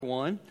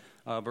1,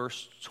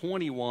 verse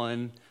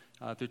 21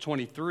 through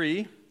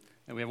 23.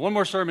 And we have one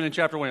more sermon in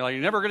chapter 1. Like,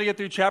 you're never going to get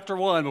through chapter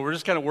 1, but we're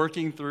just kind of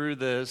working through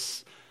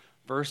this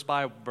verse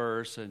by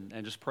verse and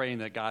just praying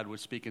that God would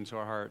speak into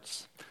our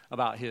hearts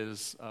about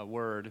His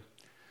word.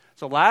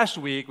 So last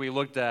week we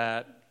looked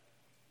at,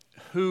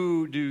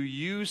 who do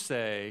you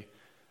say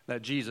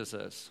that Jesus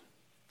is?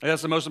 And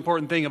that's the most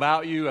important thing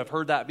about you. I've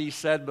heard that be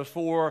said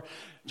before.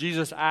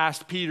 Jesus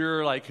asked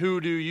Peter, like,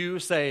 who do you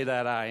say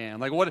that I am?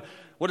 Like, what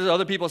do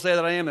other people say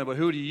that I am? But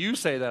who do you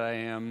say that I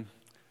am?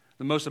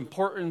 The most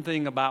important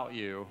thing about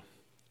you.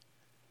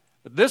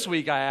 But this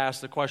week I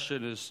asked the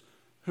question is,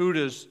 who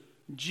does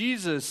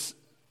Jesus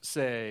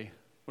say?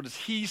 What does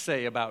He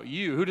say about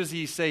you? Who does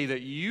He say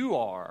that you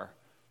are?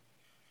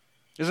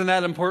 Isn't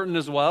that important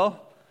as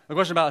well? The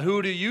question about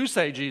who do you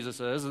say Jesus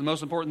is the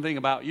most important thing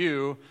about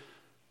you.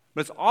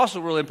 But it's also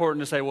really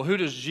important to say, well, who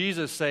does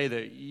Jesus say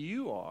that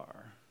you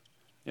are?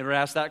 You ever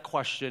ask that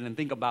question and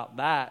think about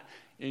that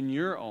in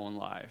your own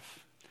life?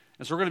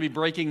 And so we're going to be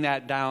breaking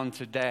that down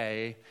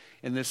today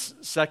in this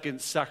second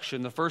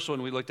section. The first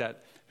one we looked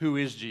at, who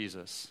is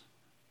Jesus?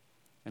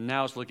 And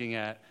now it's looking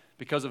at,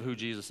 because of who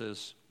Jesus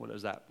is, what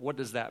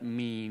does that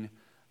mean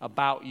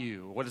about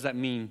you? What does that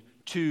mean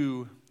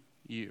to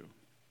you?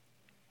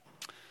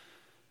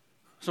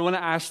 So I want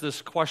to ask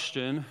this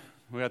question.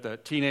 We got the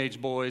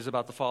teenage boys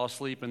about to fall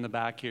asleep in the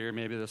back here.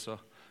 Maybe this will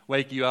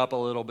wake you up a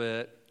little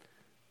bit.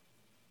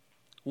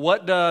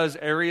 What does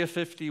Area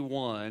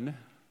 51,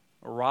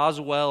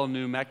 Roswell,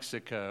 New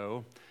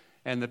Mexico,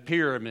 and the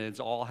pyramids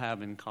all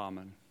have in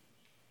common?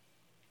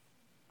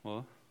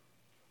 Well,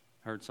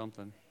 I heard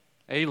something.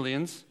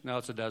 Aliens? No,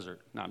 it's a desert.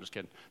 No, I'm just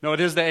kidding. No, it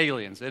is the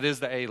aliens. It is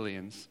the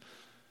aliens.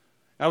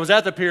 I was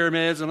at the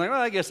pyramids, and I'm like,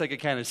 well, I guess I could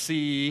kind of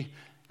see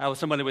how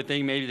somebody would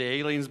think maybe the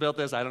aliens built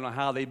this. I don't know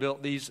how they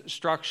built these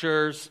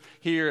structures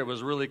here. It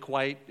was really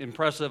quite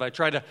impressive. I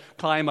tried to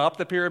climb up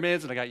the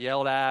pyramids, and I got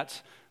yelled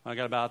at. I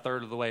got about a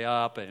third of the way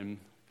up and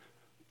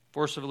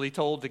forcibly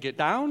told to get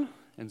down.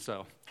 And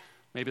so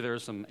maybe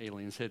there's some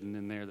aliens hidden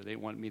in there that they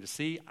want me to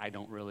see. I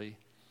don't really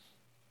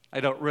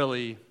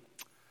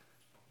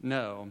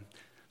know.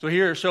 So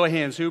here, show of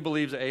hands, who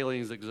believes that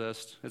aliens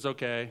exist? It's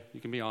okay.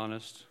 You can be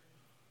honest.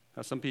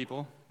 Got some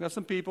people.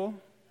 Some people.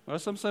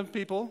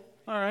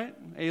 All right,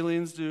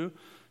 aliens do.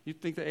 You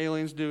think the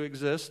aliens do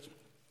exist?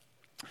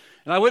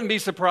 And I wouldn't be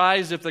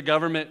surprised if the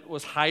government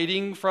was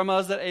hiding from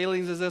us that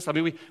aliens exist. I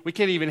mean, we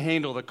can't even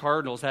handle the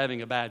Cardinals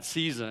having a bad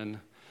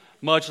season,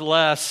 much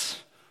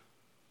less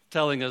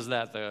telling us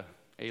that the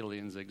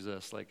aliens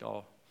exist. Like,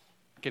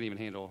 can't even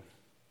handle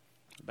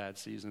a bad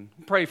season.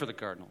 Pray for the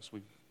Cardinals.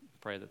 We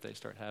pray that they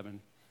start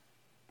having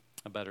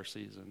a better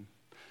season.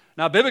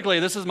 Now, biblically,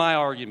 this is my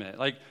argument.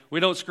 Like, we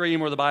don't scream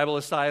where the Bible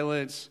is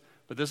silent.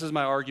 But this is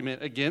my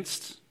argument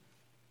against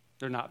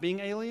there not being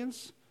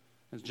aliens.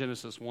 It's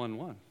Genesis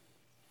 1:1.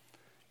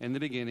 In the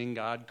beginning,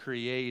 God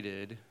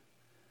created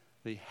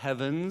the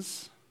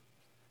heavens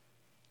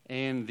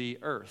and the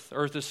earth.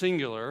 Earth is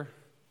singular.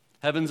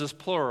 Heavens is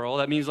plural.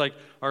 That means like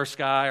our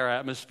sky, our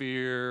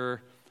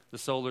atmosphere, the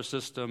solar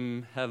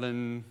system,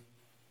 heaven.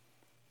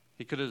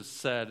 He could have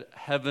said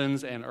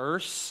heavens and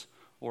earths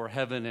or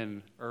heaven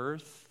and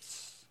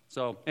earths.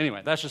 So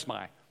anyway, that's just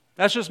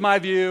my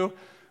view.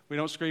 We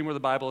don't scream where the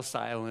Bible is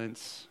silent.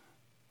 It's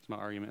my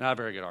argument. Not a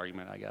very good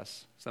argument, I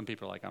guess. Some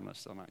people are like, I'm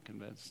still not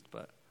convinced.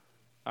 But,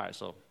 all right,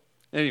 so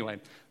anyway,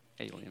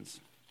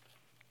 aliens.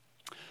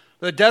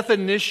 The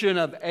definition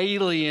of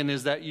alien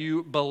is that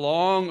you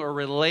belong or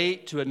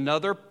relate to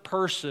another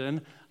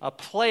person, a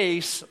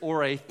place,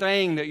 or a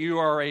thing that you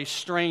are a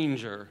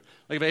stranger.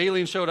 Like if an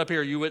alien showed up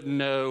here, you wouldn't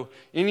know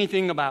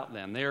anything about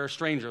them. They're a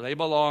stranger. They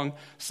belong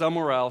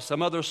somewhere else,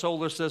 some other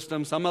solar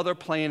system, some other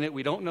planet.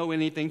 We don't know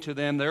anything to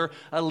them. Their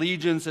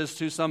allegiance is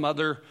to some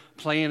other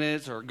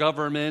planets or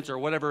governments or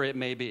whatever it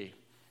may be.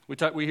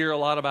 We hear a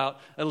lot about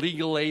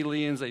illegal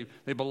aliens.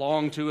 They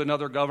belong to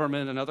another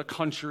government, another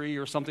country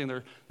or something.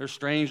 They're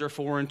strange or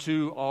foreign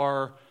to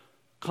our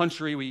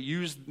country.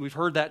 We've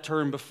heard that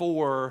term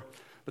before,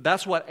 but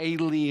that's what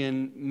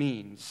alien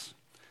means.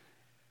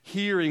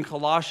 Here in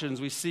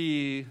Colossians, we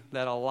see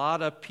that a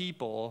lot of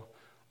people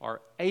are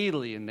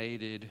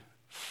alienated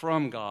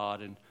from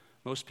God, and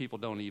most people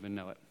don't even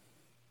know it.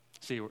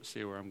 See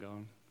where I'm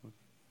going?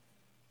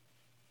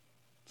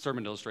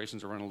 Sermon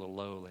illustrations are running a little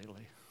low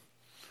lately.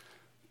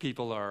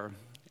 People are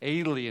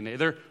alienated.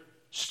 They're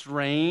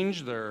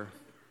strange. They're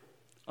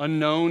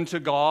unknown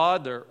to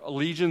God. Their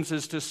allegiance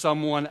is to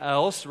someone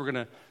else. We're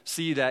going to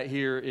see that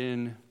here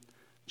in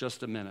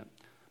just a minute.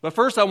 But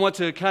first, I want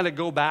to kind of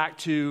go back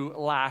to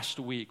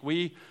last week.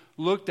 We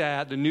looked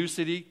at the New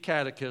City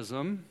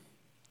Catechism.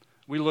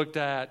 We looked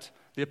at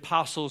the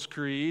Apostles'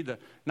 Creed, the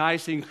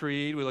Nicene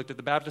Creed. We looked at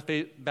the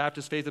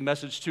Baptist Faith and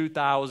Message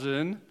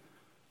 2000.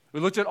 We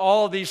looked at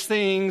all of these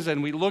things,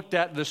 and we looked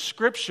at the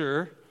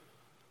Scripture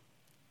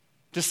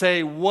to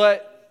say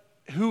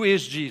who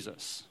is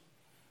Jesus?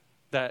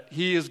 That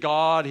He is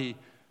God.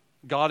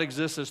 God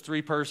exists as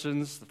three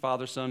persons, the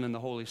Father, Son, and the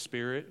Holy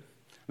Spirit.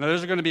 Now,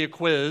 there's going to be a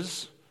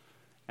quiz.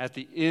 at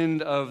the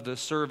end of the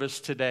service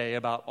today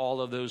about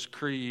all of those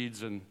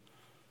creeds and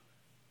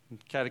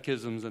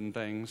catechisms and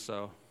things,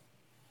 so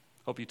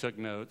hope you took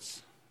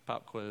notes.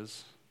 Pop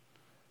quiz.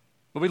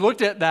 But we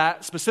looked at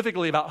that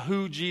specifically about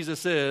who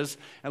Jesus is,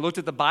 and looked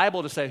at the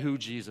Bible to say who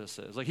Jesus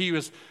is. Like he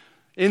was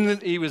in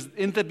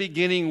the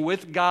beginning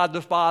with God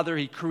the Father.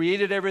 He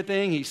created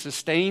everything. He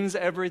sustains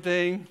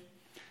everything.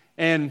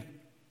 And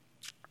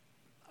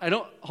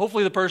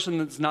hopefully the person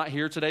that's not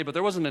here today, but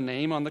there wasn't a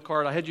name on the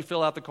card. I had you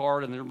fill out the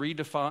card and then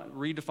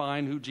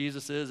redefine who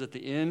Jesus is at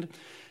the end.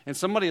 And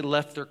somebody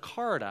left their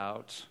card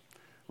out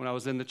when I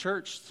was in the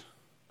church.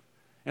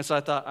 And so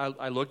I thought,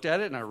 I looked at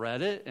it and I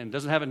read it, and it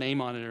doesn't have a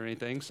name on it or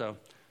anything. So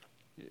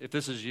if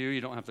this is you, you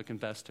don't have to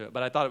confess to it.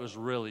 But I thought it was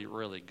really,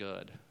 really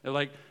good.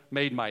 It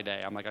made my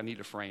day. I'm like, I need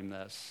to frame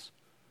this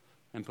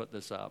and put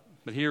this up.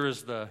 But here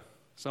is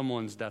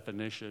someone's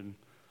definition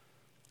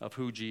of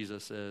who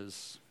Jesus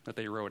is that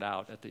they wrote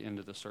out at the end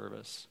of the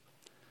service.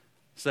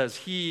 It says,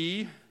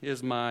 "He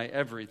is my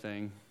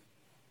everything."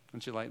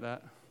 Don't you like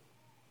that?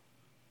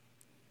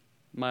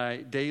 My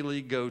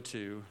daily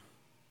go-to,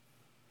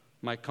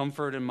 my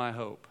comfort and my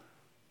hope.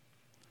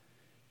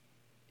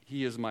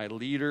 He is my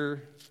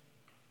leader,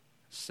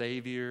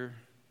 Savior.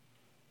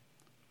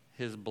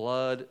 His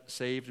blood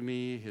saved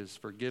me. His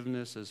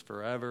forgiveness is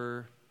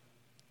forever.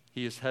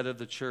 He is head of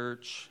the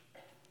church,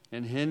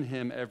 and in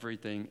him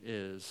everything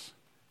is.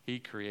 He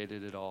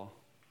created it all.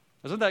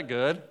 Isn't that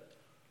good?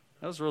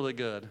 That was really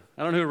good.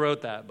 I don't know who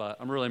wrote that, but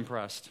I'm really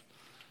impressed.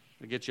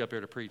 I'll get you up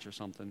here to preach or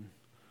something.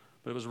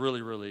 But it was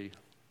really, really,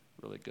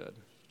 really good.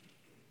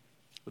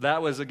 But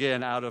that was,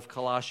 again, out of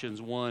Colossians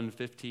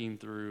 1:15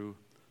 through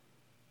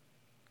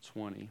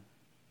 20.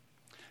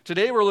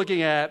 Today we're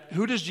looking at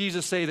who does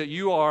Jesus say that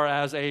you are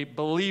as a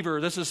believer.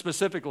 This is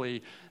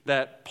specifically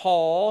that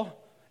Paul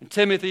and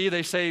Timothy,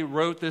 they say,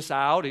 wrote this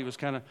out. He was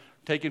kind of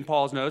taking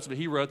Paul's notes, but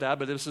he wrote that.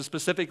 But this is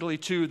specifically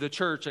to the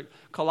church at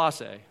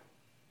Colossae,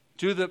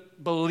 to the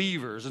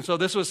believers. And so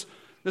this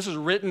is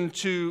written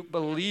to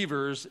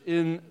believers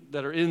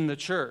that are in the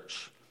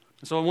church.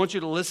 And so I want you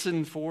to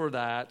listen for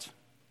that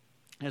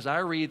as I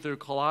read through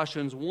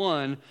Colossians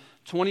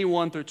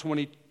 1:21 through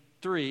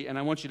 23, and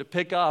I want you to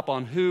pick up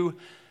on who,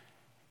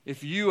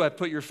 if you have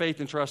put your faith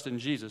and trust in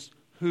Jesus,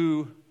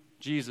 who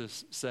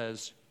Jesus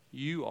says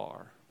you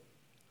are.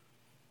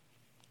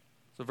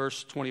 So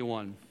verse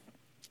 21.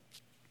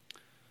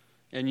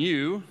 "And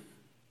you,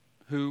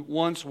 who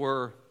once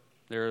were,"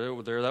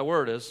 there that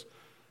word is,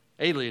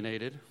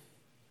 "alienated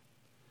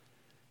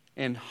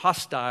and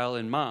hostile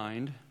in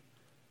mind,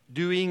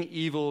 doing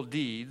evil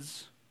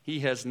deeds,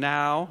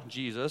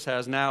 Jesus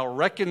has now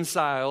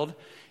reconciled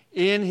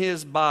in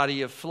his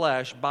body of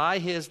flesh by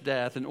his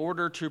death in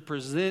order to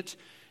present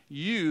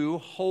you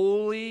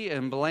holy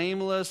and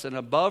blameless and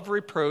above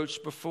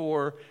reproach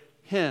before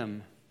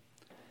him.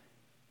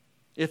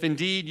 If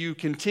indeed you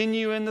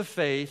continue in the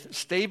faith,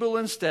 stable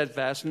and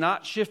steadfast,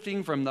 not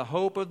shifting from the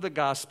hope of the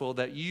gospel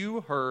that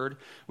you heard,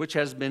 which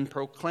has been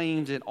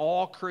proclaimed in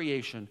all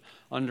creation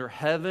under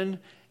heaven,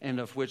 and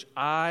of which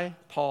I,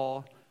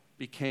 Paul,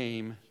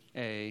 became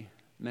a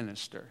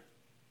minister."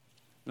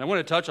 And I want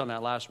to touch on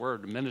that last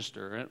word,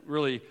 minister. It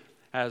really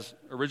has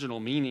original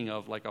meaning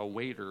of like a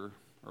waiter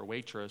or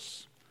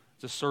waitress.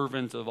 It's a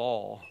servant of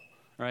all,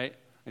 right?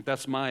 Like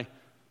that's my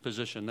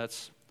position.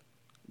 That's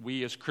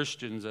we as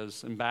Christians,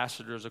 as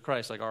ambassadors of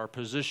Christ, like our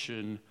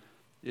position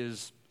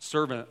is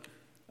servant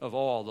of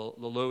all,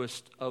 the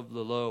lowest of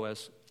the low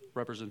as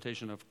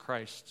representation of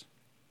Christ.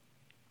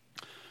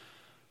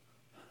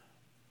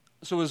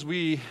 So as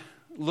we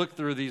look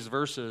through these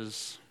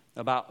verses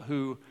about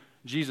who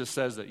Jesus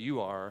says that you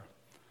are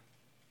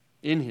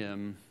in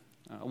him,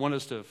 I want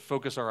us to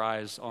focus our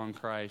eyes on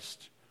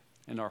Christ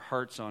and our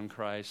hearts on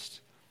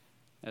Christ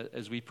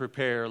as we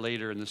prepare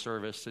later in the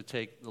service to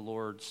take the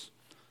Lord's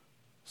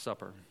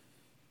Supper.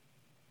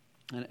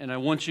 And I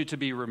want you to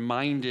be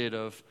reminded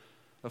of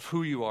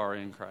who you are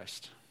in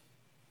Christ.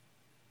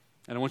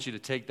 And I want you to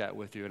take that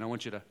with you, and I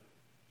want you to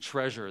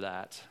treasure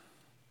that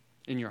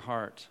in your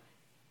heart.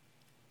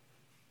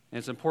 And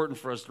it's important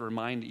for us to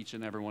remind each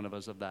and every one of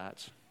us of that.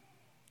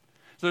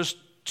 So there's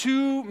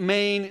two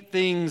main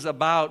things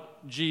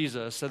about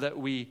Jesus that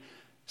we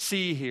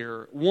see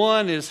here.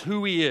 One is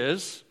who he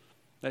is,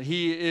 that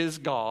he is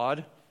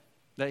God,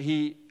 that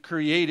he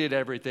created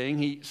everything,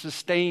 he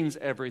sustains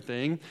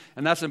everything,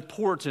 and that's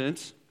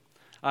important.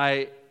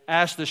 I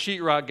asked the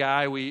sheetrock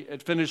guy, we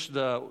had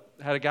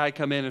had a guy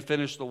come in and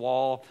finish the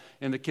wall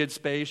in the kids'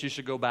 space. You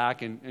should go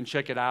back and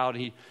check it out.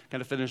 He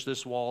kind of finished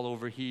this wall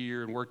over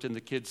here and worked in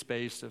the kids'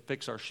 space to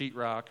fix our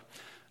sheetrock.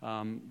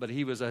 But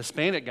he was a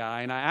Hispanic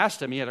guy, and I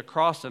asked him, he had a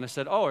cross, and I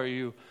said, "Oh, are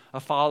you a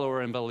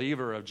follower and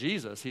believer of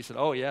Jesus?" He said,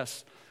 "Oh,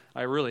 yes,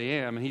 I really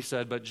am." And he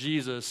said, "But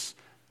Jesus,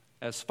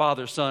 as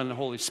Father, Son, and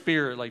Holy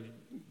Spirit, like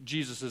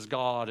Jesus is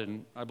God,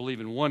 and I believe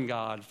in one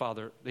God,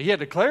 Father." He had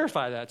to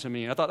clarify that to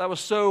me. And I thought that was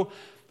so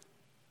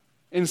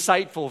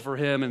insightful for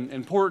him and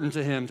important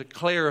to him to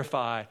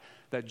clarify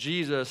that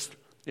Jesus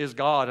is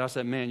God. And I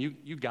said, "Man,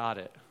 you got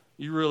it.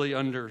 You really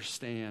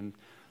understand."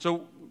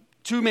 So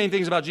two main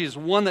things about Jesus.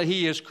 One, that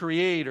he is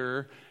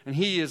creator and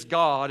he is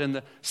God. And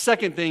the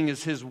second thing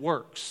is his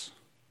works.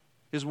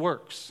 His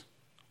works.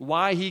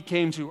 Why he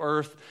came to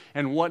earth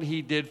and what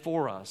he did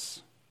for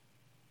us.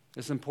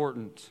 It's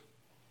important.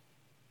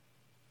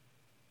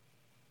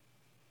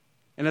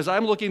 And as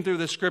I'm looking through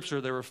this scripture,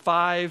 there were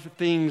 5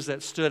 things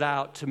that stood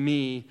out to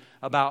me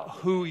about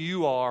who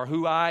you are,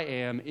 who I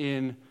am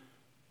in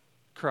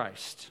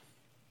Christ.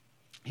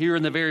 Here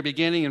in the very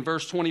beginning, in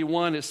verse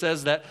 21, it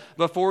says that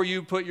before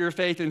you put your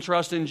faith and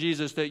trust in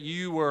Jesus, that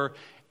you were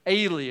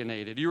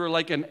alienated. You were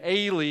like an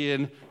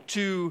alien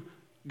to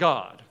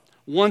God.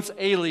 Once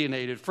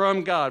alienated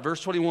from God.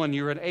 Verse 21,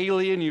 you were an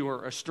alien, you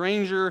were a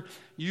stranger,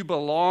 you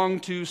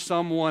belonged to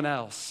someone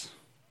else.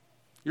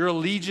 Your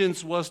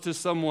allegiance was to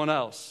someone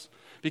else.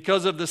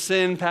 Because of the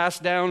sin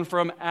passed down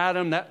from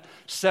Adam, that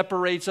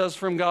separates us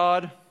from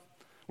God.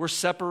 We're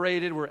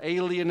separated, we're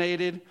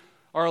alienated.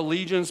 Our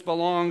allegiance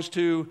belongs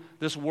to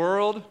this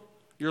world.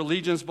 Your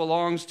allegiance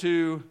belongs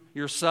to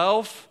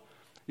yourself.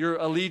 Your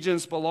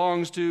allegiance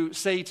belongs to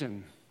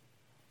Satan.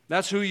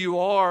 That's who you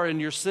are in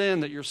your sin,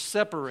 that you're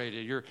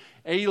separated, you're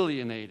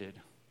alienated.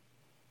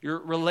 Your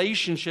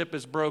relationship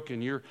is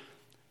broken. Your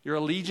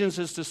allegiance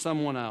is to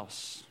someone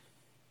else.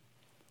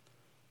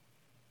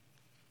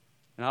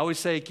 And I always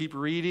say keep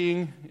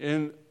reading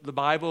in the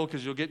Bible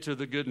because you'll get to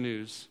the good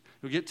news.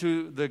 You'll get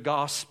to the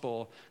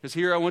gospel. Because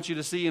here I want you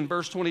to see in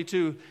verse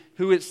 22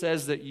 who it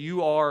says that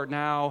you are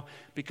now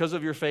because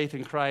of your faith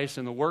in Christ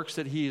and the works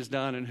that he has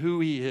done and who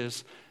he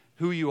is,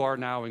 who you are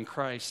now in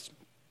Christ.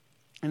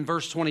 In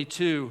verse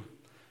 22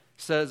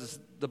 says,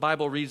 the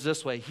Bible reads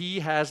this way,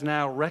 he has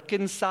now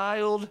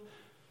reconciled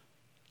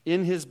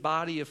in his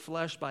body of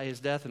flesh by his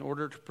death in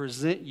order to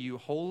present you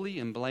holy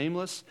and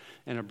blameless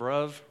and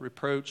above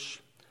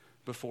reproach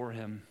before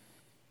him.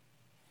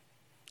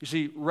 You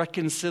see,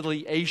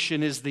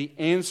 reconciliation is the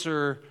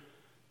answer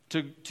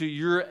to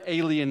your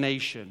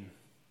alienation.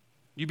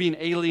 You being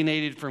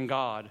alienated from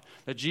God.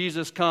 That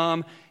Jesus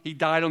come, he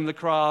died on the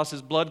cross,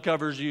 his blood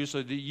covers you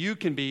so that you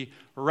can be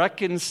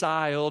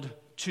reconciled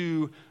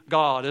to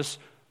God. This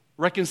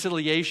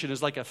reconciliation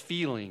is like a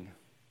feeling.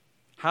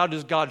 How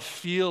does God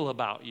feel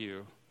about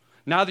you?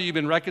 Now that you've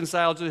been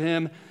reconciled to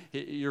him,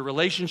 your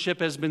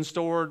relationship has been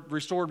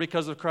restored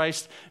because of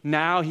Christ.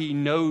 Now he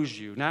knows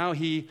you. Now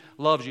he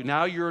loves you.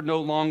 Now you're no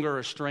longer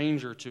a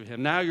stranger to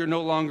him. Now you're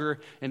no longer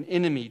an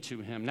enemy to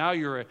him. Now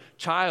you're a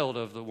child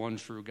of the one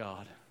true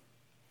God.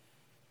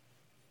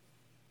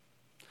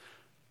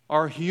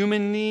 Our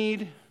human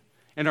need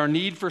and our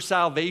need for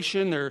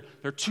salvation, there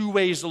are 2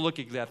 ways to look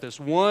at this.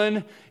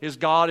 One is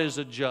God is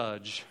a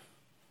judge.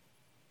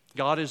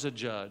 God is a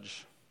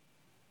judge.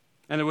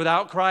 And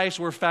without Christ,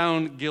 we're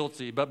found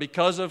guilty. But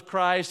because of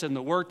Christ and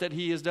the work that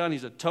he has done,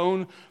 he's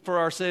atoned for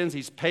our sins.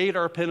 He's paid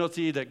our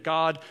penalty, that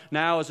God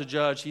now as a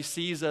judge, he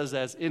sees us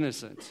as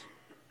innocent.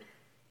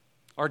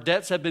 Our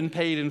debts have been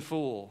paid in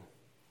full.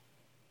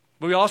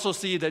 But we also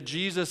see that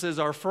Jesus is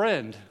our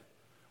friend.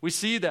 We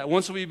see that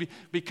once we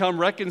become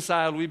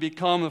reconciled, we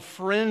become a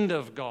friend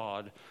of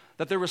God.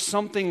 That there was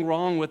something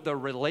wrong with the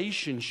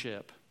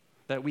relationship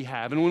that we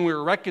have. And when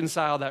we're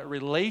reconciled, that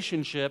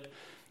relationship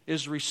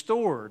is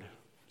restored.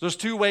 There's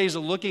 2 ways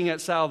of looking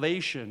at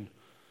salvation.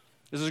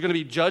 There's going to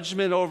be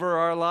judgment over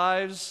our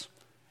lives,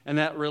 and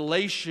that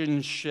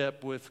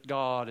relationship with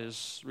God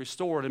is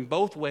restored. And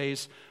both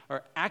ways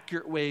are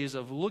accurate ways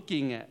of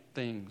looking at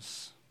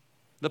things.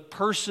 The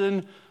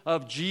person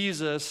of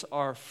Jesus,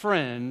 our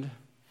friend,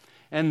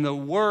 and the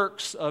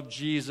works of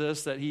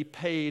Jesus that he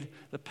paid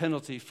the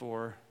penalty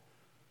for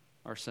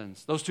our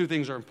sins. Those 2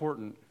 things are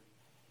important.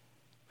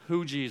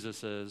 Who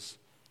Jesus is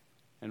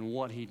and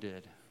what he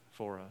did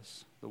for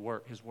us.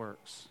 His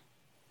works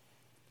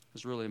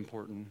is really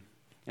important.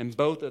 And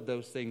both of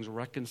those things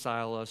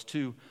reconcile us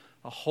to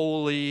a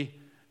holy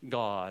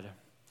God.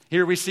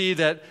 Here we see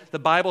that the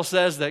Bible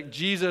says that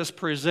Jesus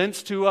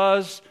presents to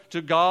us,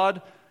 to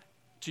God,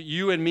 to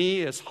you and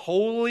me, as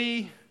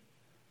holy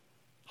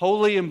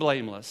and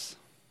blameless.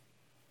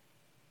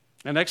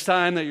 And next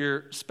time that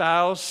your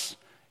spouse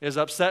is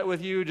upset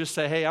with you, just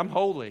say, hey, I'm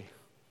holy.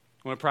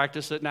 Want to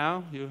practice it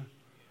now?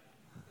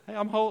 Hey,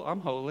 I'm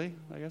holy.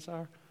 I guess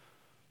I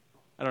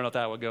don't know if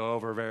that would go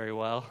over very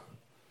well.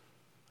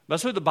 But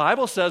that's what the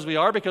Bible says we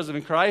are because of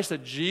in Christ,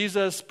 that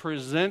Jesus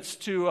presents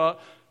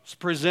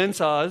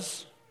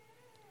us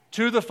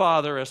to the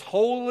Father as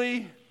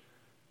holy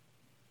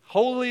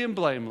and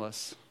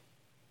blameless.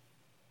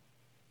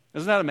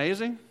 Isn't that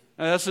amazing?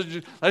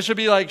 That should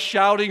be like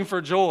shouting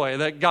for joy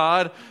that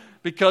God,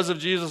 because of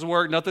Jesus'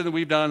 work, nothing that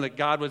we've done,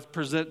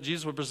 that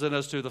Jesus would present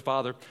us to the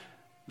Father,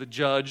 the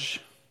judge,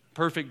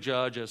 perfect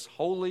judge, as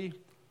holy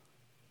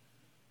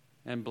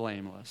and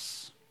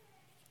blameless.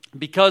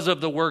 Because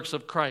of the works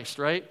of Christ,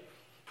 right?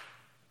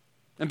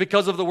 And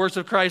because of the works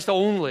of Christ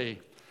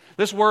only.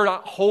 This word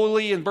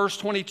holy in verse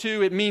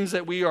 22, it means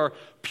that we are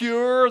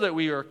pure, that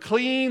we are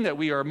clean, that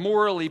we are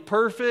morally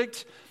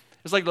perfect.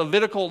 It's like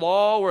Levitical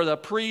law where the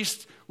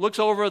priest looks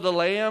over the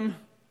lamb.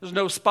 There's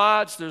no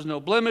spots, there's no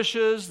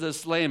blemishes.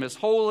 This lamb is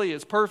holy,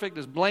 it's perfect,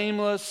 it's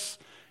blameless,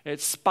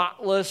 it's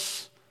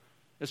spotless.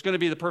 It's going to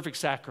be the perfect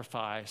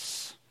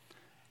sacrifice.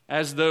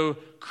 As though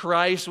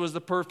Christ was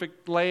the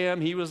perfect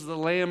lamb, he was the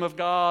Lamb of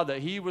God, that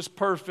he was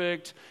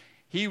perfect.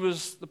 He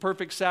was the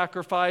perfect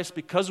sacrifice.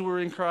 Because we're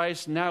in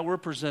Christ, now we're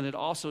presented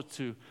also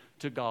to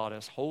God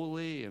as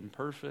holy and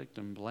perfect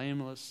and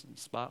blameless and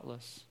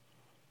spotless.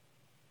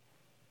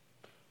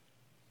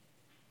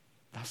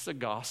 That's the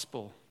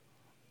gospel,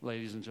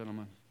 ladies and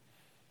gentlemen.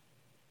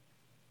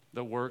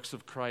 The works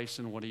of Christ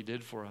and what he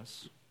did for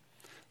us.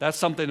 That's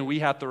something that we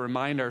have to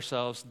remind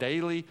ourselves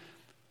daily.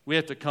 We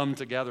have to come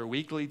together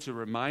weekly to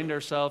remind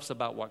ourselves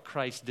about what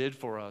Christ did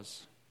for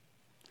us.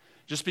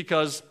 Just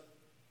because,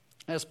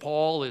 as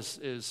Paul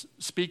is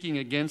speaking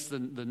against the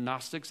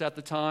Gnostics at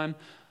the time,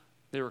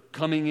 they were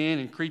coming in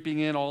and creeping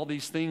in all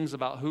these things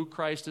about who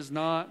Christ is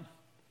not.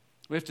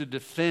 We have to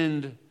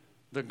defend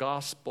the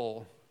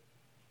gospel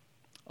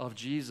of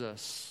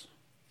Jesus.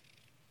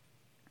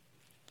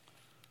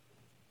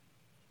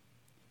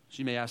 So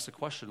you may ask the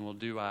question, well,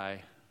 do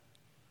I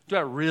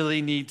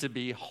really need to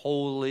be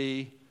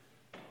holy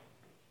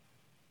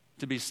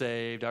to be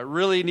saved? I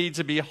really need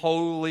to be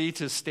holy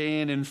to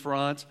stand in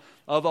front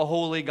of a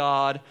holy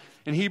God.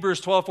 And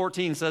Hebrews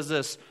 12:14 says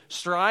this,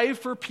 strive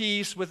for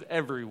peace with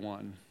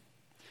everyone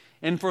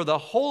and for the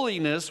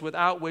holiness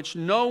without which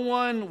no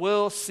one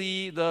will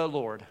see the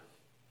Lord.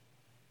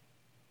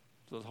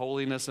 So is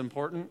holiness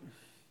important?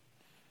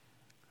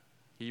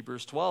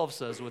 Hebrews 12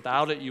 says,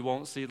 without it you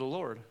won't see the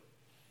Lord.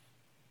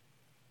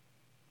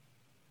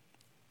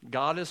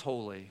 God is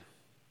holy.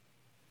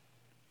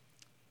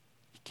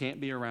 He can't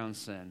be around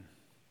sin.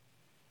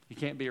 He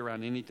can't be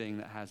around anything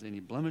that has any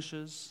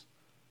blemishes,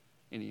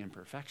 any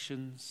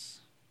imperfections.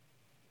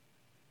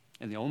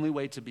 And the only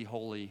way to be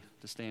holy,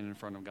 to stand in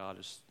front of God,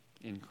 is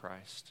in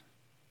Christ.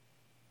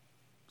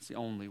 It's the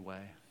only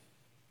way.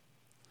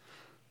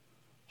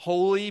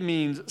 Holy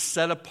means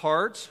set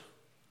apart.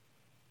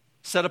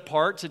 Set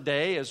apart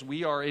today as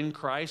we are in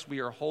Christ. We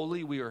are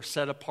holy. We are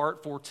set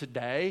apart for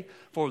today,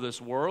 for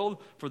this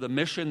world, for the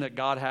mission that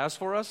God has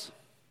for us.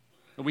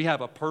 And we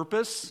have a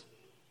purpose,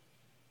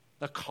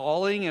 a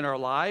calling in our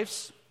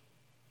lives.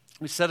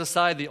 We set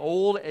aside the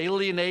old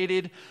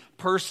alienated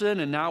person,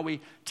 and now we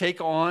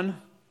take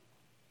on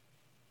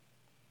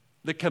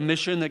the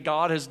commission that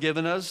God has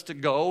given us to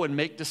go and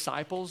make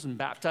disciples and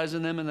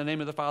baptizing them in the name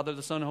of the Father,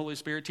 the Son, and Holy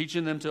Spirit,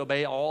 teaching them to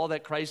obey all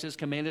that Christ has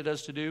commanded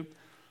us to do.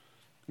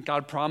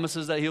 God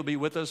promises that he'll be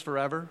with us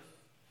forever.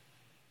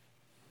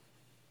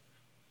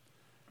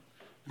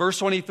 Verse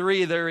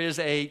 23, there is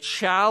a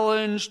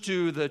challenge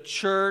to the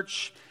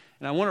church,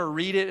 and I want to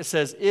read it. It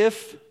says,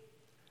 if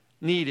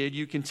needed,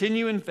 you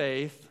continue in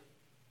faith.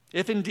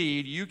 If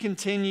indeed you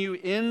continue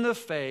in the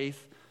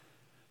faith,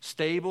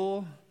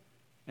 stable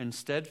and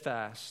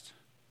steadfast,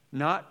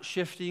 not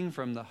shifting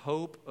from the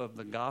hope of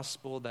the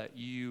gospel that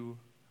you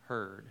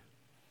heard.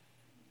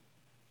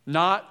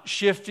 Not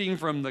shifting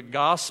from the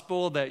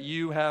gospel that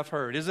you have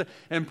heard. Is it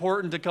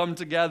important to come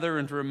together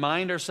and to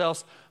remind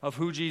ourselves of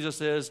who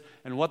Jesus is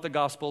and what the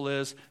gospel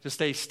is, to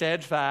stay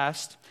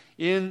steadfast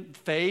in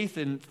faith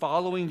and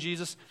following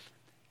Jesus?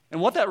 And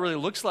what that really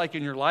looks like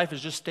in your life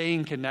is just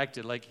staying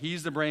connected. Like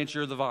he's the branch,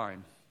 you're the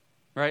vine,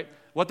 right?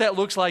 What that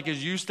looks like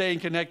is you staying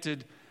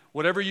connected.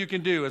 Whatever you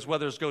can do, is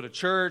whether it's go to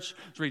church,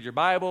 it's read your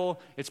Bible,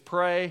 it's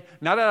pray,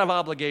 not out of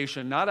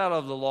obligation, not out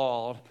of the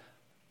law,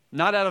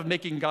 not out of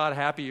making God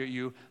happy at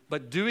you,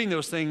 but doing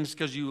those things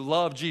because you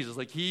love Jesus.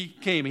 Like he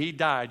came, he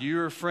died, you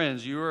were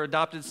friends, you were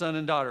adopted son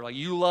and daughter. Like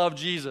you love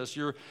Jesus,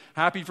 you're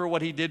happy for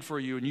what he did for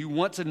you, and you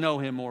want to know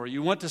him more,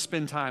 you want to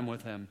spend time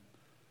with him.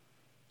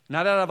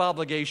 Not out of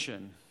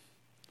obligation,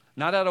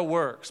 not out of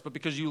works, but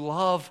because you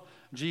love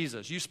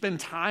Jesus. You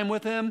spend time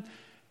with him.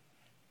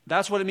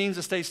 That's what it means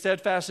to stay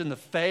steadfast in the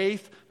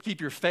faith.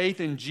 Keep your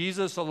faith in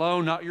Jesus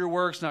alone, not your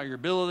works, not your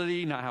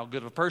ability, not how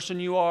good of a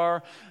person you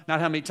are, not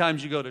how many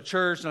times you go to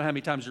church, not how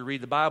many times you read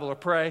the Bible or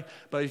pray.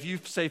 But if you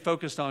stay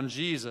focused on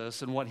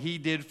Jesus and what he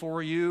did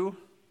for you,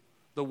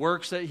 the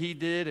works that he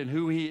did and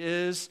who he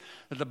is,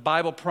 that the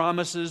Bible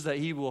promises that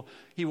he will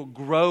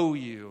grow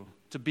you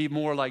to be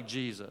more like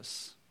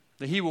Jesus,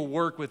 that he will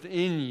work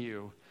within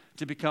you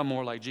to become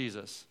more like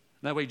Jesus.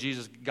 And that way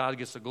God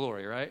gets the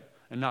glory, right?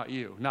 And not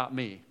you, not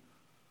me.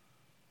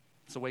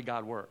 It's the way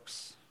God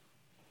works.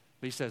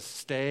 But he says,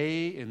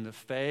 stay in the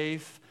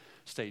faith,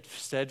 stay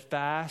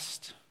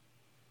steadfast,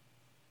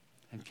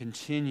 and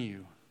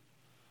continue.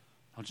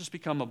 Don't just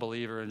become a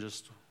believer and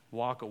just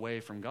walk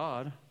away from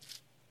God.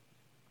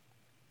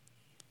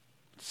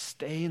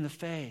 Stay in the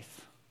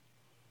faith.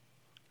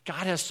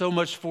 God has so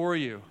much for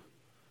you.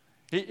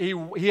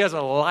 He has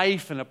a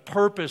life and a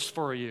purpose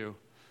for you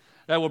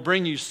that will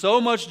bring you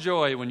so much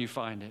joy when you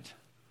find it.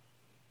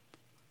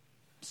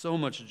 So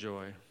much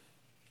joy.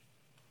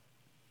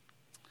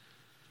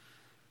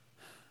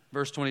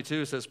 Verse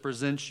 22 says,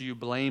 presents you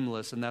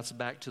blameless, and that's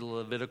back to the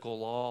Levitical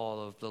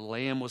law of the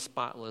lamb was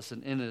spotless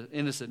and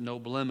innocent, no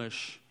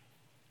blemish.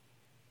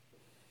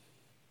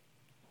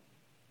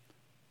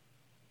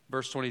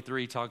 Verse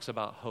 23 talks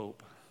about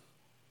hope.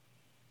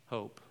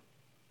 Hope.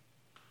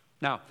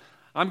 Now,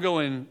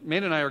 Man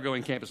and I are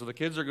going camping, so the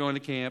kids are going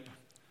to camp.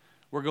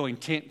 we're going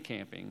tent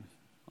camping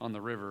on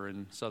the river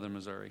in southern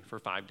Missouri for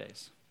 5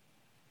 days.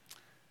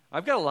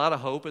 I've got a lot of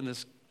hope in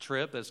this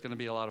trip. That's going to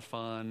be a lot of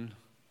fun.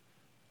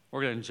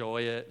 We're going to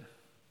enjoy it.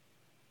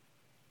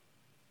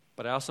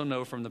 But I also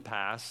know from the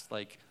past,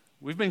 like,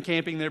 we've been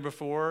camping there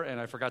before, and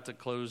I forgot to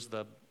close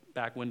the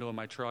back window of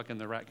my truck,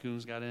 and the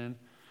raccoons got in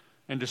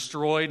and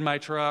destroyed my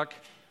truck.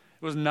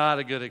 It was not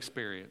a good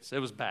experience. It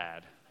was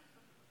bad.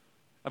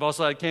 I've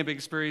also had a camping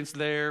experience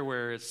there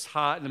where it's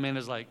hot, and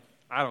Amanda's like,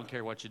 I don't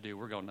care what you do.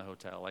 We're going to the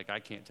hotel. Like, I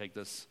can't take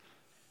this.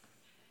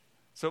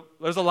 So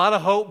there's a lot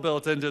of hope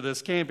built into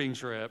this camping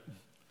trip.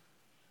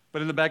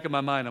 But in the back of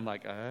my mind, I'm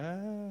like, I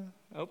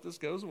hope this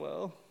goes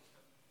well.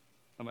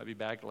 I might be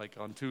back like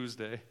on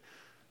Tuesday,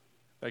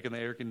 back in the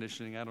air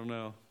conditioning. I don't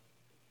know.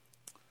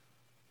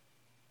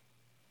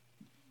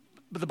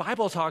 But the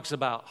Bible talks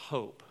about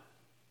hope.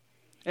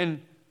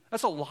 And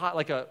that's a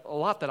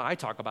lot that I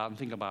talk about and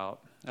think about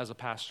as a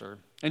pastor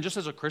and just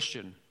as a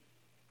Christian,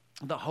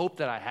 the hope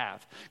that I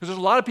have. Because there's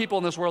a lot of people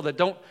in this world that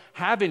don't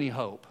have any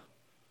hope.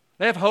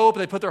 They have hope.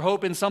 They put their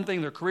hope in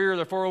something, their career,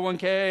 their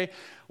 401k,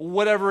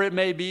 whatever it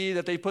may be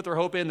that they put their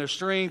hope in, their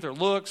strength, their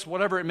looks,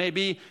 whatever it may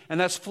be, and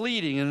that's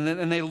fleeting.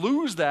 And they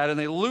lose that, and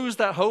they lose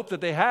that hope that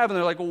they have, and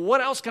they're like, well,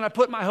 what else can I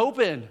put my hope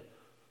in?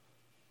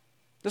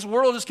 This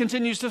world just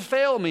continues to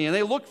fail me, and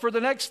they look for the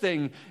next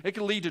thing. It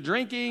could lead to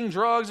drinking,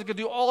 drugs. It could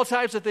do all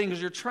types of things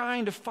because you're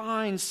trying to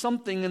find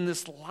something in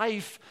this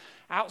life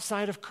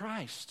outside of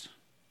Christ.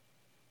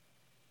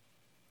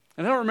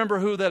 And I don't remember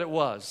who that it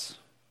was.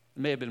 It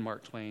may have been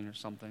Mark Twain or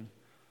something.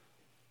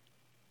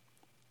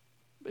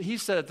 But he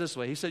said it this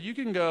way. He said, you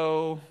can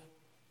go,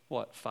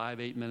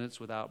 5-8 minutes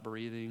without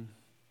breathing,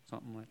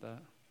 something like that.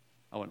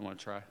 I wouldn't want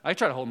to try. I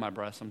try to hold my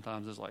breath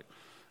sometimes. It's like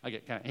I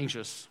get kind of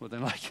anxious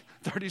within like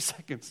 30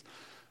 seconds.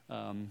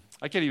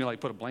 I can't even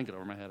put a blanket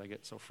over my head. I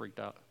get so freaked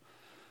out.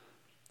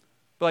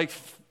 But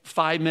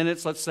 5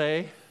 minutes, let's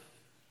say.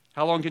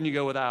 How long can you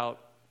go without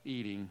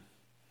eating?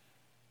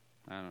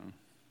 I don't know.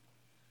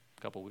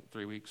 A couple,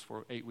 3 weeks,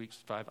 4, 8 weeks,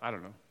 5, I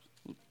don't know.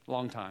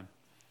 Long time.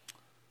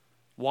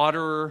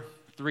 Water,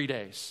 3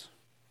 days.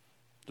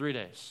 3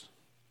 days.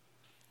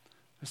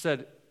 I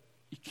said,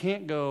 you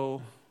can't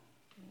go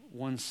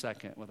 1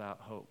 second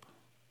without hope.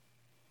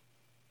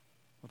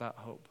 Without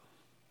hope.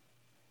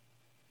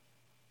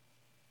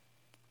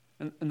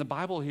 And in the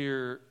Bible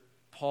here,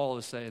 Paul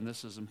is saying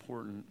this is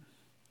important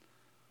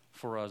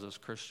for us as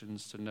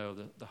Christians to know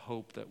the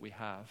hope that we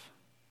have.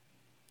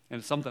 And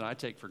it's something I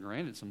take for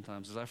granted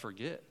sometimes, is I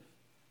forget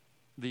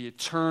the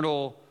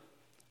eternal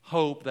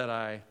hope that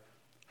I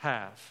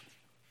have.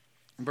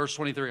 In verse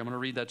 23, I'm going to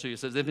read that to you. It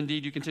says, if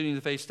indeed you continue in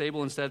the faith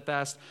stable and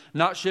steadfast,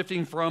 not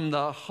shifting from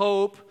the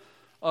hope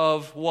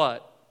of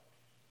what?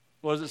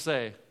 What does it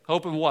say?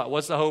 Hope in what?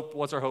 What's the hope?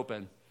 What's our hope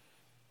in?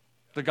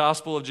 The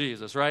gospel of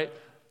Jesus, right?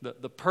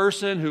 The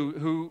person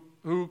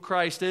who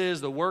Christ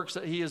is, the works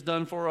that he has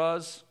done for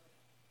us.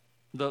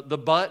 The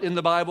but in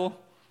the Bible.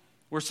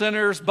 We're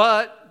sinners,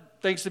 but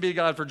thanks be to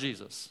God for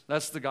Jesus.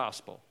 That's the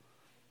gospel.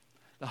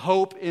 The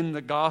hope in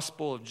the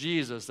gospel of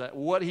Jesus, that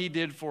what he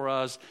did for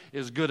us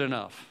is good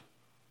enough.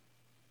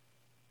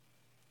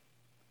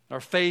 Our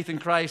faith in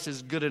Christ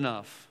is good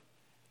enough.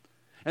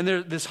 And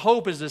this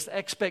hope is this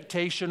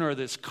expectation or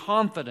this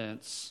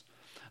confidence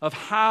of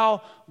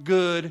how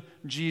good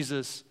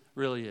Jesus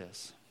really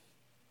is.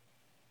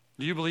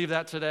 Do you believe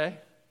that today?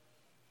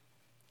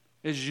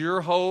 Is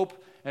your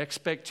hope,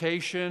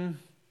 expectation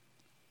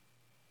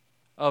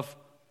of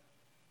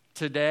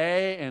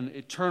today and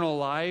eternal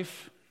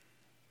life,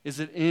 is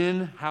it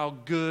in how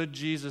good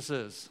Jesus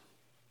is?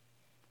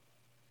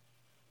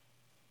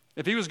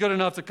 If he was good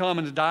enough to come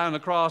and to die on the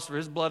cross for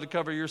his blood to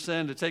cover your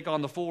sin, to take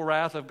on the full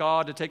wrath of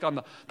God, to take on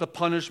the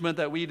punishment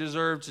that we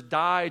deserve, to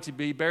die, to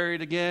be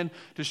buried again,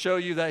 to show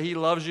you that he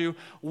loves you,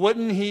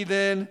 wouldn't he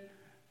then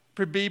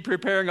be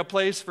preparing a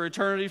place for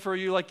eternity for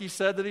you like he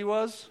said that he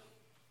was?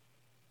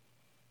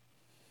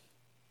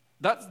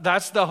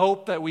 That's the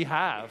hope that we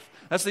have.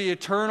 That's the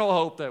eternal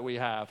hope that we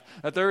have.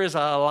 That there is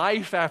a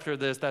life after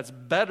this that's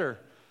better.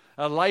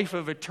 A life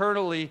of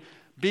eternally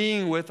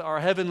being with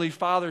our Heavenly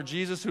Father,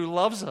 Jesus, who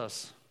loves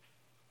us.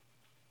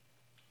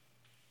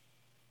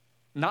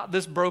 Not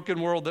this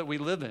broken world that we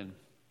live in.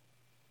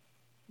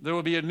 There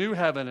will be a new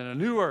heaven and a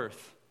new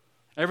earth.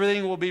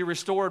 Everything will be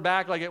restored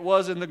back like it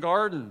was in the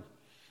garden.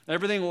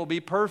 Everything will be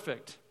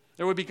perfect.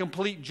 There will be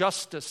complete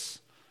justice.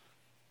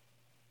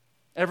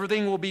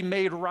 Everything will be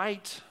made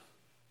right.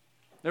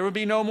 There will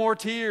be no more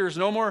tears,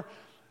 no more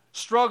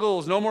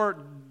struggles, no more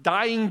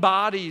dying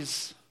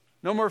bodies,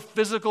 no more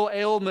physical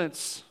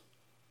ailments,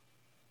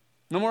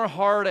 no more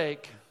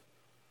heartache,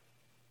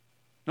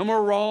 no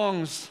more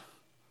wrongs.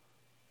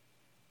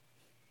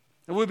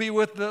 And we'll be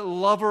with the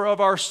lover of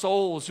our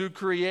souls who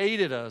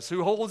created us,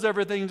 who holds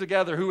everything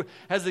together, who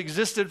has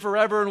existed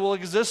forever and will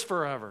exist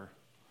forever.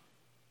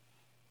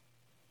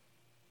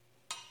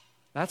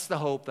 That's the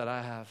hope that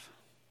I have.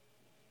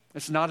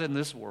 It's not in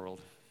this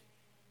world.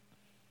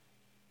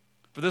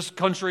 For this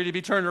country to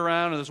be turned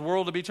around and this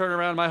world to be turned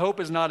around, my hope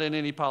is not in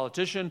any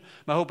politician.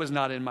 My hope is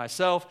not in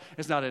myself.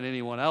 It's not in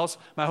anyone else.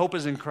 My hope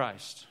is in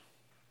Christ.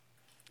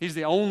 He's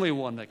the only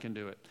one that can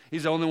do it.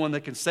 He's the only one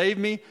that can save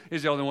me.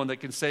 He's the only one that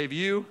can save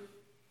you.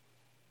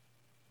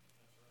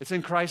 It's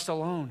in Christ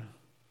alone.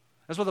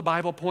 That's what the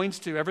Bible points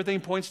to. Everything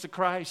points to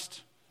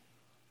Christ.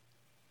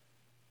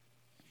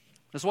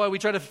 That's why we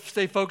try to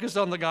stay focused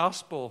on the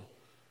gospel.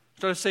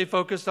 Try to stay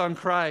focused on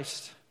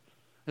Christ,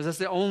 because that's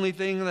the only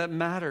thing that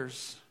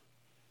matters.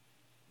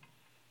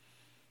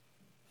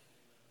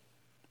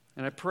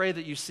 And I pray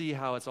that you see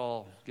how it's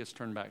all gets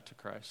turned back to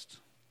Christ.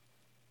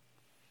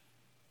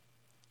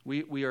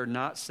 We are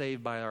not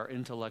saved by our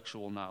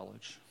intellectual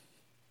knowledge.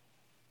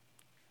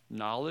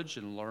 Knowledge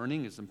and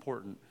learning is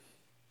important.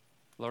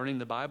 Learning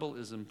the Bible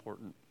is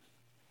important.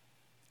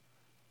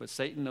 But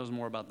Satan knows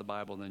more about the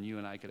Bible than you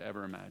and I could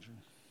ever imagine.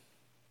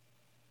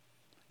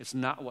 It's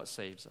not what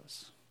saves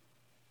us.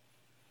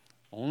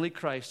 Only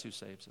Christ who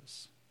saves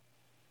us.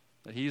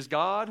 That He's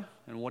God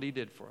and what He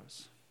did for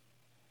us.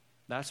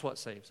 That's what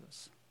saves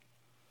us.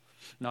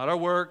 Not our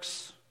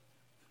works,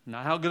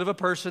 not how good of a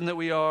person that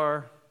we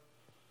are,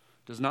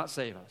 does not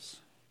save us.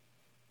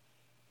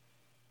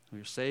 We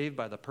are saved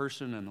by the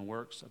person and the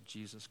works of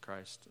Jesus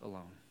Christ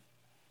alone.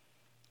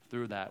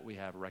 Through that we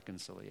have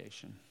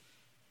reconciliation.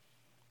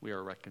 We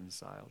are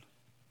reconciled.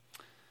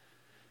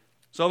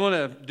 So I'm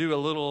going to do a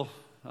little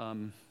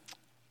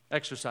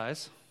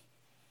exercise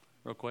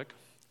real quick,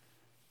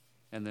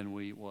 and then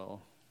we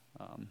will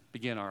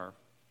begin our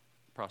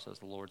process,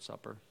 the Lord's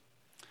Supper.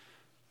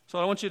 So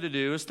what I want you to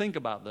do is think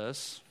about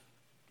this.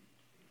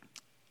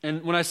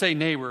 And when I say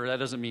neighbor, that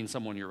doesn't mean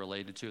someone you're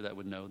related to that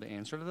would know the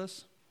answer to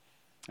this.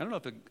 I don't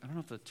know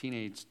if the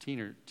teens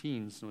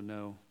would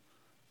know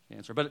the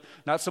answer, but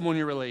not someone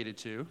you're related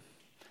to.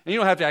 And you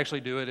don't have to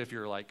actually do it if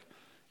you're like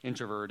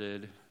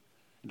introverted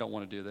and don't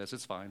want to do this.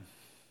 It's fine.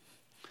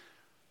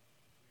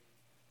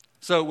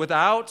 So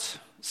without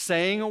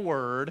saying a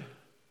word,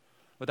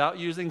 without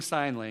using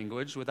sign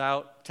language,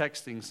 without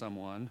texting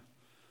someone,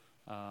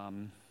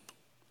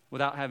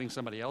 without having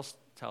somebody else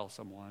tell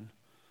someone,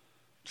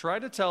 try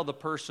to tell the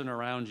person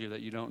around you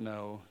that you don't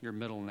know your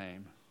middle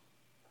name.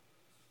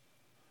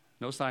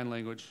 No sign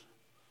language,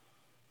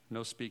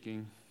 no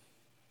speaking,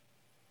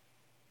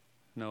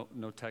 no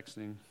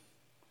texting,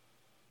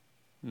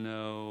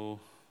 no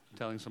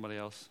telling somebody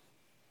else.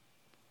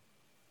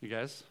 You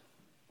guys?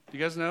 Do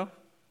you guys know?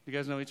 Do you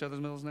guys know each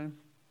other's middle name?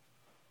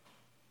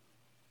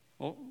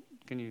 Well,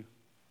 can you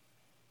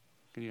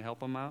help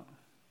them out?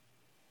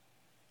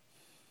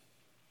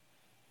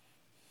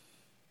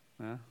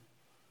 Yeah?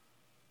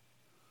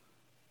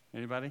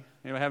 Anybody?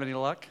 Anybody have any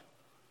luck?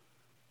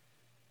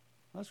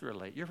 Let's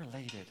relate. You're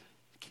related.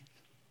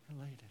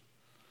 Related.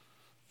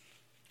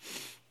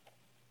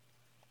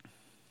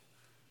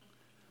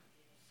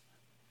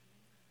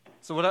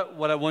 So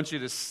what I want you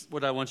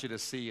to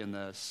see in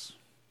this,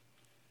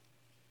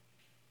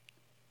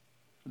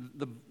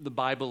 the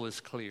Bible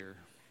is clear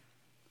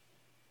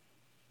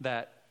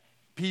that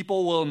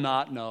people will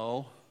not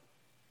know.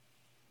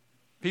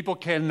 People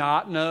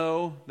cannot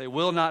know. They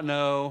will not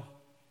know.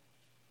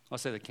 I'll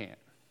say they can't.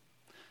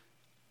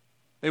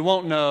 They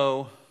won't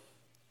know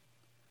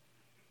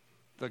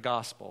the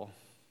gospel,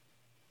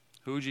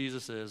 who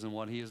Jesus is and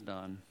what He has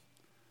done.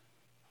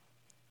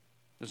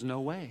 There's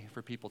no way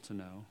for people to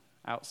know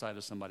outside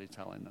of somebody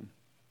telling them.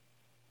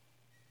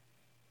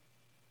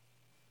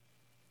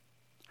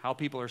 How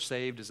people are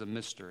saved is a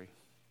mystery.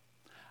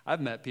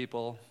 I've met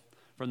people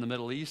from the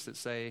Middle East that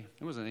say,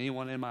 there wasn't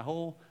anyone in my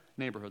whole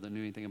neighborhood that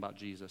knew anything about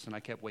Jesus, and I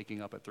kept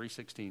waking up at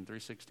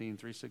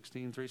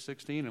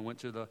 3:16, and went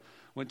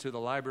to the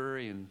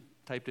library and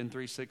typed in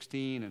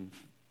 3:16 and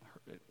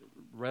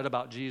read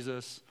about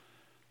Jesus,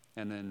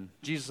 and then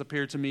Jesus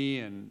appeared to me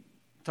and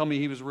told me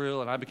He was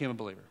real, and I became a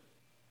believer.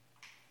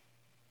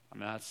 I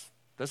mean, that's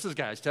this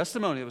guy's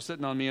testimony. It was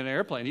sitting on me in an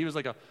airplane. He was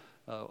like a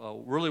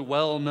really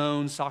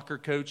well-known soccer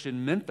coach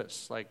in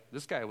Memphis. Like,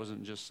 this guy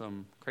wasn't just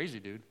some crazy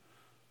dude.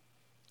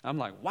 I'm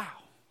like, wow,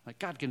 like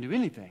God can do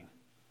anything.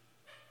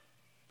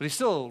 But he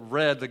still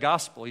read the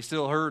gospel. He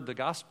still heard the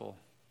gospel,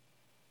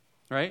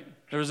 right?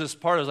 There was this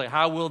part, I was like,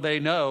 how will they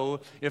know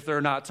if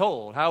they're not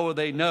told? How will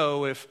they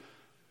know if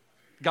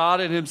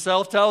God in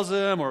Himself tells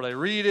them, or they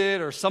read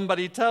it, or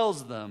somebody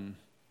tells them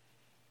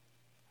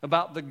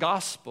about the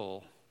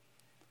gospel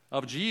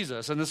of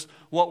Jesus? And this is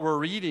what we're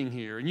reading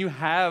here. And you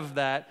have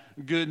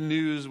that good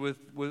news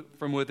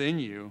from within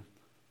you.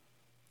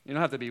 You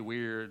don't have to be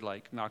weird,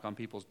 like knock on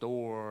people's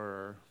door,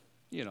 or,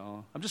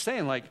 I'm just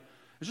saying, like,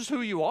 it's just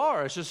who you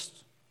are. It's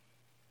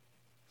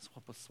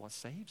what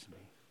saves me.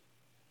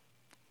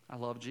 I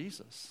love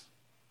Jesus.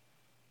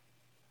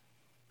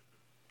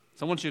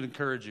 So I want you to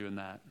encourage you in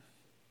that.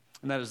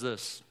 And that is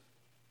this.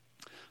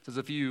 It says,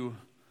 if you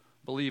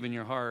believe in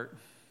your heart,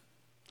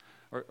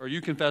 or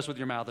you confess with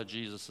your mouth that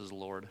Jesus is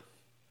Lord,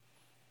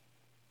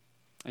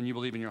 and you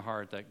believe in your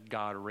heart that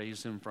God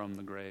raised Him from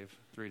the grave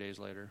 3 days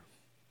later,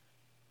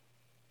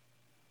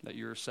 that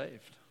you're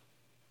saved.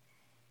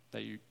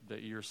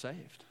 That you're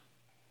saved.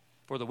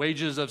 For the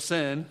wages of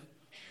sin,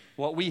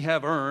 what we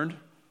have earned,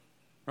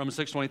 Romans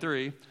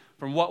 6:23,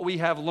 from what we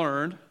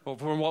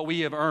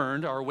have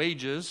earned, our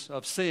wages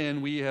of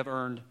sin, we have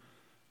earned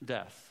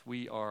death.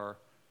 We are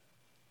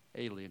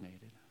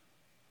alienated.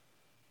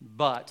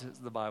 But, as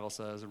the Bible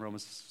says in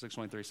Romans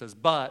 6:23, says,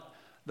 but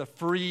the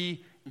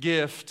free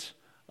gift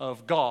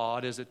of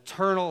God is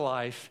eternal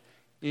life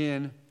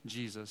in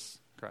Jesus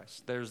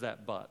Christ. There's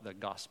that but, the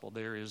gospel.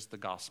 There is the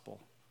gospel.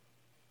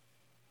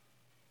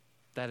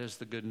 That is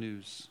the good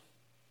news.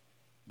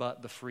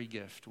 But the free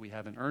gift. We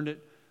haven't earned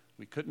it.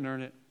 We couldn't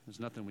earn it. There's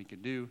nothing we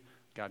could do.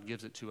 God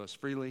gives it to us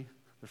freely.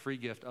 The free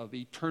gift of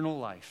eternal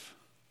life.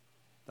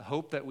 The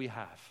hope that we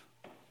have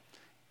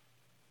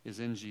is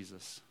in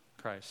Jesus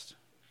Christ,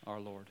 our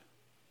Lord.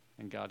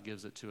 And God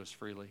gives it to us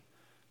freely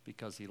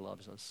because he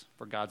loves us.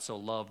 For God so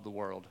loved the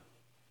world.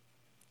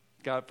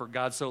 For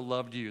God so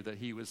loved you that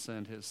he would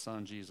send his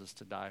son Jesus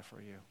to die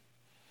for you.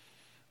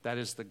 That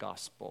is the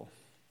gospel.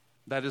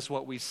 That is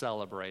what we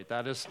celebrate.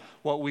 That is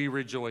what we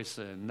rejoice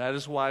in. That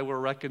is why we're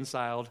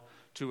reconciled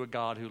to a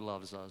God who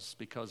loves us,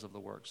 because of the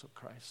works of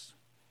Christ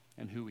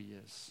and who he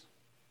is.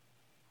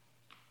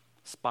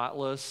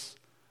 Spotless,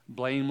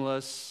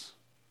 blameless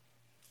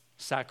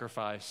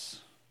sacrifice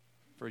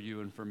for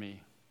you and for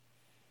me.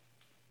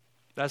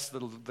 That's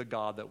the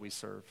God that we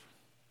serve.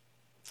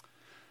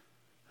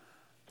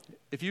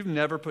 If you've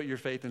never put your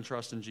faith and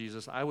trust in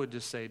Jesus, I would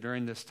just say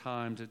during this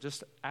time to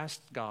just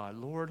ask God,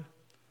 Lord,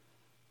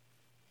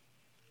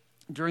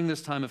 during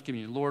this time of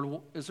communion,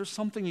 Lord, is there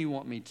something you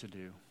want me to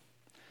do?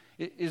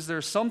 Is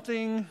there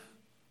something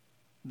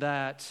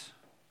that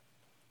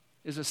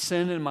is a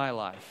sin in my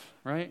life,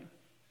 right?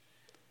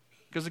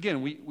 Because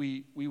again,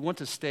 we want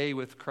to stay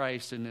with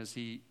Christ, and as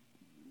he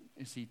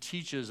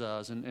teaches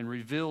us and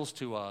reveals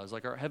to us,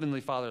 like our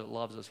Heavenly Father that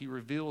loves us, he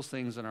reveals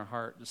things in our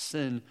heart, the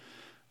sin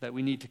that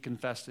we need to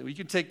confess. We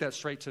can take that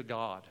straight to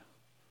God.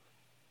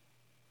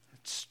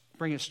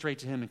 Bring it straight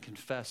to him and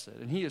confess it.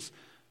 And he is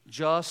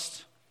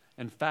just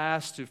and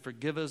fast to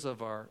forgive us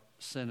of our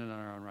sin and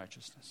our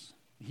unrighteousness.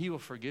 He will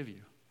forgive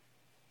you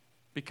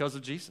because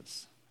of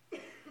Jesus.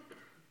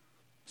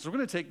 So we're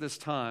going to take this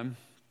time.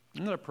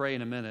 I'm going to pray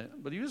in a minute,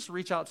 but you just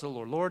reach out to the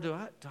Lord. Lord, do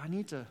I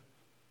need to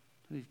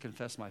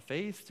confess my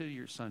faith to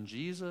your son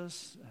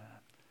Jesus?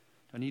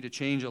 Do I need to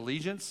change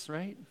allegiance,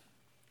 right,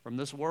 from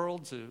this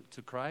world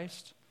to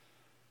Christ?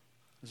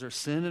 Is there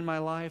sin in my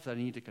life that I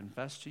need to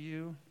confess to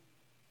you?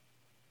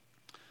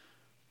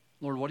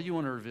 Lord, what do you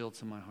want to reveal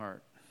to my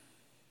heart?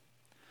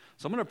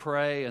 So I'm going to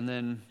pray, and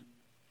then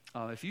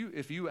if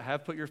you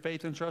have put your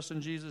faith and trust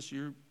in Jesus,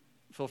 you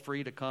feel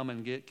free to come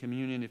and get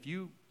communion. If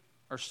you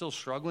are still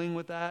struggling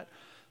with that,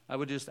 I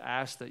would just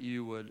ask that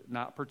you would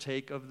not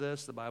partake of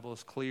this. The Bible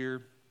is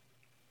clear,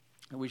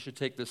 and we should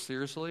take this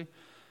seriously.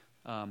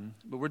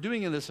 But we're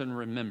doing this in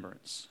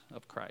remembrance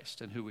of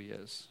Christ and who he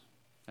is,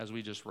 as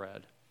we just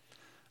read.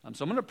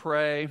 So I'm going to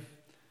pray.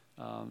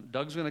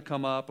 Doug's going to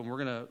come up, and you're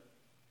going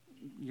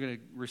to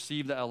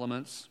receive the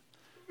elements.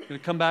 You're going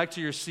to come back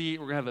to your seat.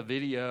 We're going to have a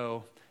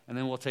video, and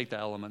then we'll take the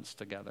elements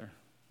together.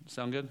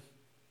 Sound good?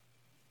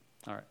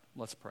 All right,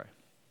 let's pray.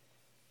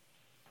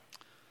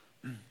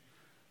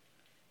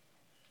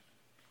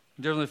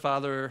 Dear Heavenly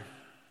Father,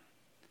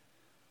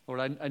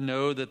 Lord, I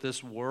know that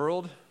this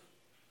world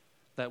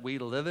that we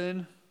live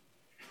in,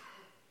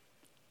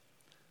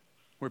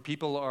 where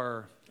people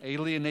are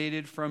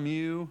alienated from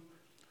you,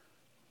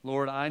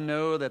 Lord, I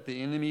know that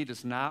the enemy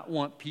does not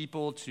want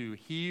people to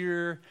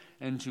hear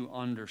and to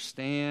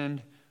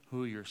understand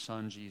who your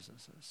son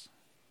Jesus is.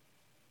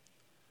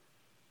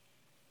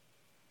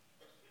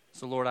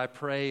 So, Lord, I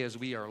pray as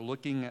we are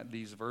looking at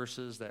these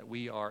verses that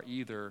we are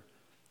either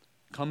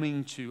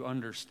coming to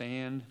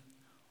understand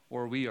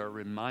or we are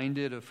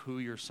reminded of who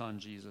your son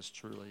Jesus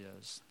truly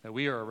is. That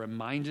we are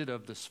reminded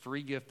of this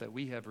free gift that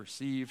we have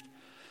received,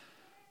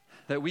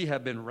 that we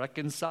have been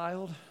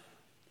reconciled,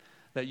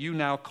 that you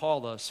now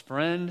call us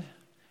friend,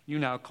 you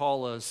now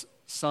call us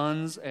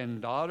sons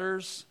and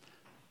daughters.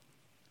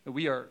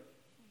 We are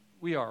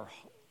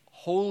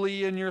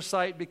holy in your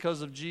sight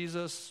because of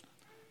Jesus.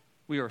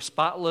 We are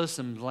spotless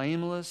and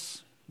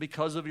blameless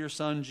because of your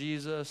son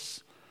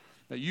Jesus.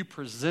 That you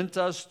present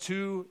us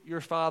to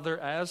your Father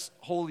as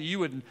holy. You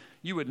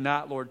would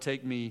not, Lord,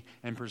 take me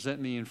and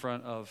present me in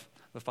front of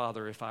the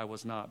Father if I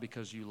was not,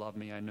 because you love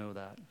me. I know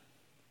that.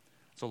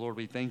 So, Lord,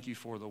 we thank you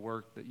for the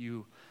work that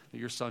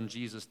your son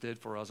Jesus did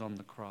for us on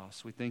the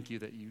cross. We thank you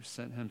that you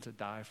sent him to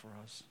die for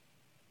us.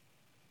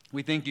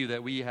 We thank you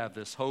that we have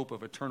this hope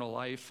of eternal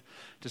life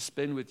to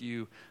spend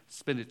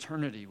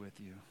eternity with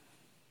you.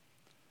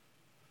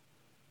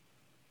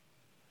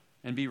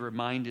 And be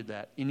reminded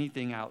that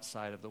anything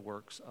outside of the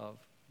works of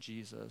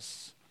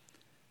Jesus,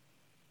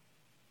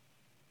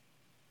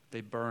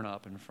 they burn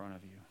up in front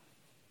of you.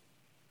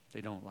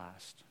 They don't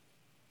last.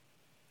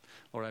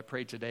 Lord, I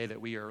pray today that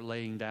we are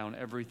laying down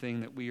everything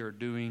that we are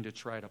doing to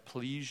try to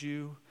please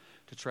you,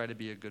 to try to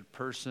be a good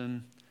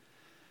person,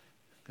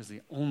 because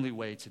the only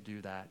way to do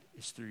that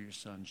is through your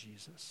son,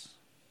 Jesus.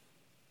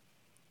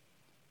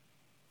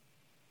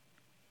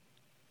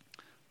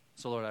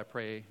 So, Lord, I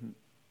pray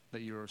that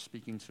you are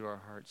speaking to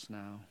our hearts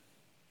now.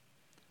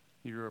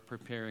 You are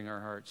preparing our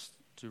hearts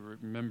to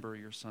remember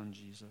your son,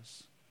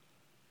 Jesus.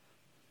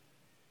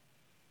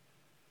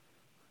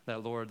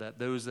 That, Lord, that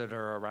those that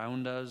are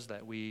around us,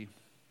 that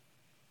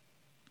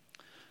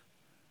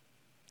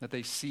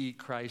they see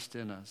Christ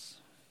in us.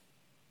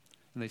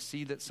 And they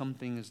see that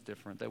something is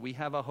different, that we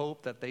have a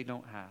hope that they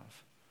don't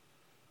have,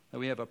 that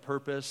we have a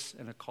purpose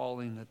and a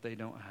calling that they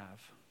don't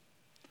have,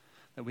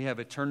 that we have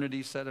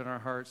eternity set in our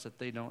hearts that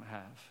they don't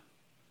have.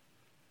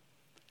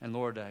 And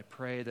Lord, I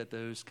pray that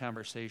those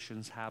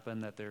conversations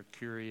happen, that they're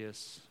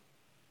curious,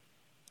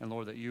 and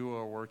Lord, that you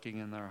are working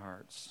in their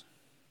hearts.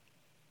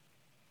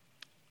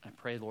 I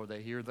pray, Lord,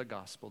 they hear the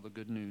gospel, the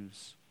good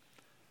news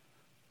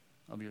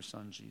of your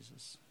Son,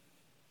 Jesus.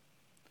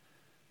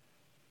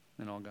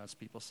 And all God's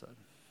people said.